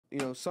you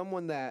know,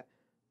 someone that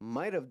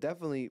might have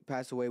definitely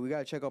passed away. We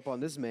gotta check up on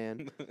this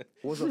man.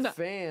 Was a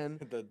fan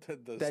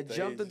that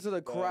jumped into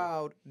the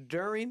crowd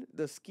during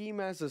the Ski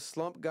Master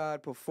Slump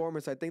God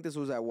performance. I think this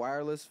was at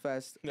Wireless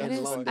Fest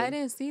in London. I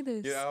didn't see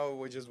this. Yeah,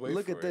 we just wait.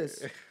 Look at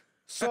this.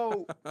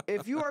 So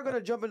if you are gonna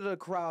jump into the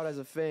crowd as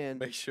a fan,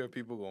 make sure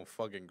people gonna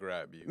fucking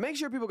grab you. Make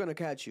sure people gonna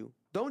catch you.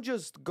 Don't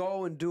just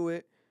go and do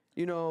it.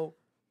 You know,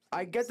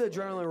 I get the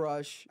adrenaline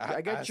rush.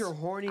 I get you're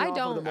horny off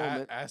of the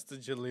moment. Ask the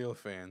Jaleel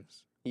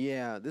fans.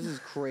 Yeah, this is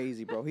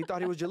crazy, bro. He thought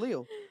he was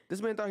Jaleel.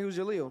 This man thought he was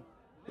Jaleel.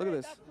 Look at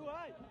this.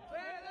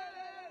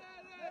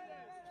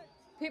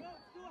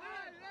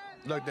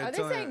 Look, are they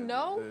saying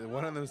no?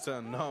 One of them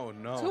said no.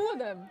 Two of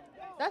them.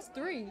 That's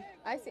 3.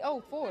 I see.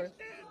 Oh, 4.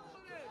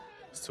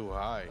 It's too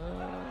high.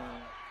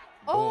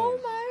 Oh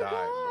Boom, my died,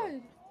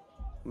 God.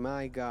 Bro.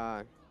 My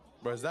God.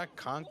 Bro, is that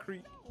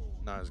concrete?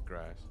 No, it's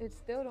grass. It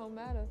still don't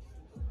matter.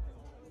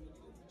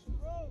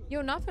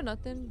 Yo, not for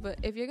nothing, but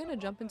if you're gonna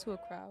jump into a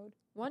crowd,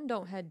 1,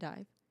 don't head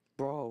dive.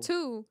 Bro.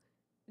 2,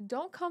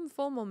 don't come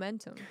full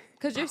momentum.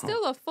 Because you're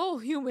still a full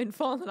human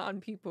falling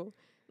on people.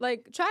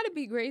 Like, try to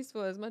be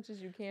graceful as much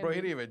as you can. Bro, he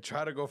didn't even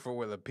try to go for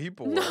where the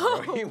people were.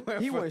 No. Bro.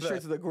 He went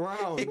straight to the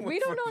ground. We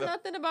don't know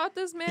nothing about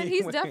this man.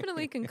 He's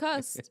definitely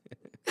concussed.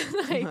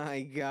 Like,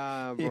 my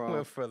God, bro. He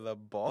went for the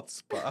ball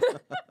spot.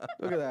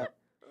 Look at that.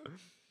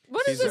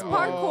 What is this,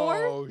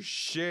 parkour? Oh,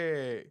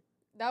 shit.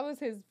 That was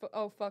his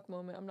oh fuck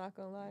moment. I'm not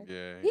gonna lie.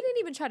 Yeah. He didn't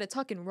even try to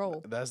tuck and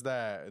roll. That's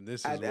that.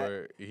 This is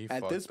where he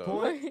fucked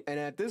up.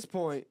 At this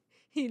point,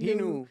 he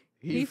knew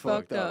he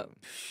fucked up.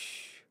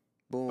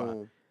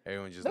 Boom.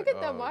 Everyone just look like,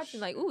 at them watching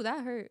like, ooh,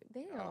 that hurt.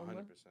 Damn.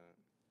 100%.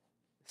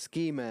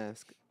 Ski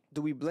Mask.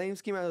 Do we blame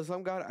Ski Mask as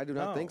some god? I do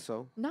not think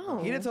so. No.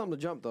 He didn't tell him to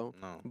jump though.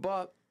 No.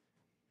 But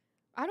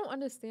I don't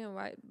understand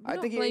why. I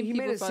think he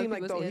made it seem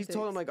like though he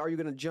told him like, are you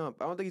gonna jump?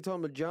 I don't think he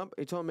told him to jump.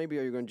 He told him maybe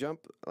are you gonna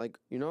jump? Like,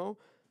 you know?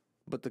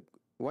 But the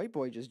white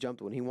boy just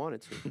jumped when he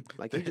wanted to.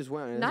 Like he just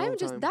went. Not even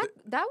just that.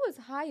 That was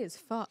high as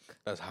fuck.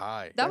 That's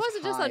high. That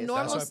wasn't just a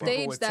normal That's why stage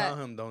people would that. tell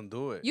him don't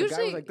do it. Usually, the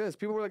guy was like this.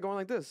 People were like going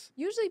like this.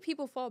 Usually,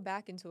 people fall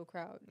back into a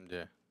crowd.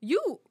 Yeah.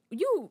 You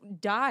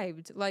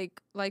dived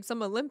like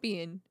some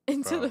Olympian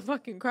into the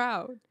fucking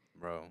crowd.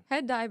 Bro.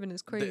 Head diving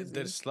is crazy.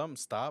 Did Slump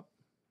stop?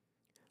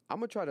 I'm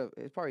gonna try to.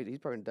 He's probably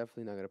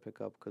definitely not gonna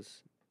pick up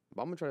because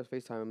I'm gonna try to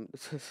FaceTime him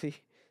to see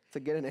to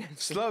get an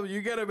answer. Slump,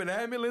 you get him an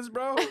ambulance,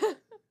 bro.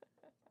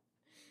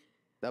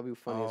 That'd be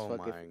funny as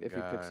fuck if he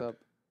picks God. up.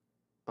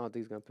 I don't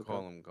think he's gonna pick up.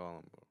 Call him,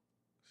 bro.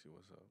 See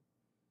what's up.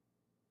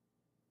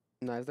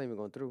 Nah, it's not even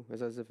going through.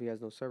 It's as if he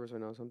has no service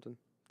right now or something.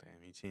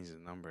 Damn, he changed his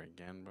number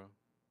again, bro.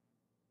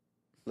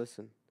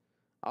 Listen,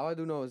 all I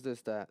do know is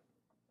this, that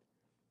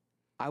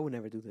I would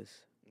never do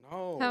this.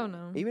 No. Hell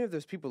no. Even if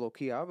there's people low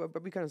key, I'd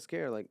be kind of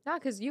scared. Like, Nah,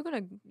 cause you're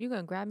gonna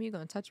grab me, you're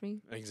gonna touch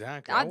me.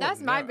 Exactly. That's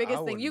my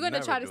biggest thing. You're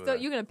gonna try to steal.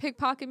 You're gonna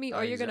pickpocket me,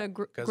 or you're gonna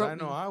Because I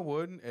know I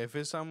would. If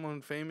it's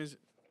someone famous,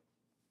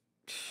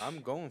 I'm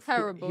going for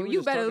terrible.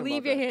 You better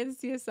leave your hands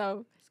to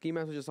yourself. Ski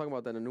Mask was just talking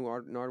about that in a new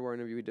Nardwar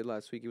interview he did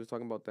last week. He was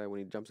talking about that when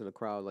he jumps in the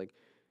crowd, like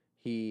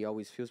he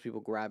always feels people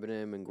grabbing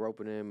him and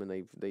groping him, and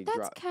they That's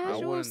drop.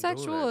 casual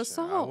sexual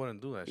assault. I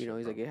wouldn't do that. You know,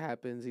 he's bro. like it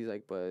happens. He's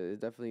like, but it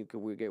definitely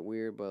could get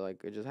weird, but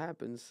like it just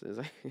happens. It's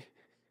like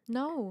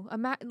no,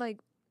 like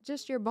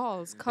just your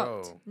balls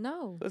cupped. Bro.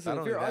 No. Listen,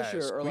 if you're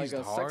Usher or like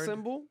a sex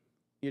symbol,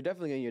 you're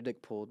definitely getting your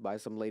dick pulled by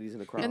some ladies in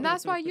the crowd. And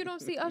that's why you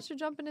don't see Usher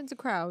jumping into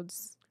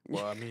crowds.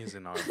 Well, I mean, he's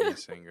an R&B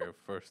singer,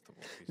 first of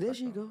all. There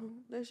she go.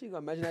 There she go.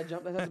 Imagine that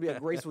jump. That has to be a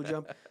graceful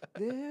jump.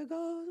 There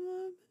goes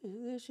my...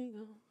 There she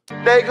go.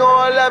 They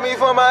gon' love me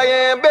for my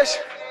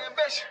ambition.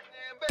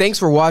 Thanks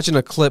for watching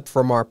a clip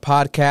from our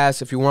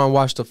podcast. If you want to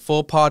watch the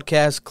full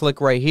podcast, click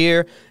right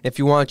here. If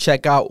you want to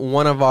check out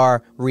one of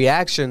our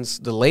reactions,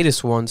 the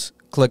latest ones,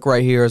 click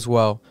right here as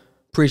well.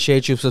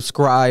 Appreciate you.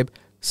 Subscribe,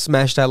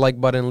 smash that like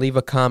button, leave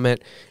a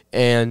comment,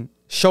 and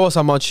show us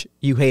how much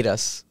you hate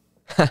us.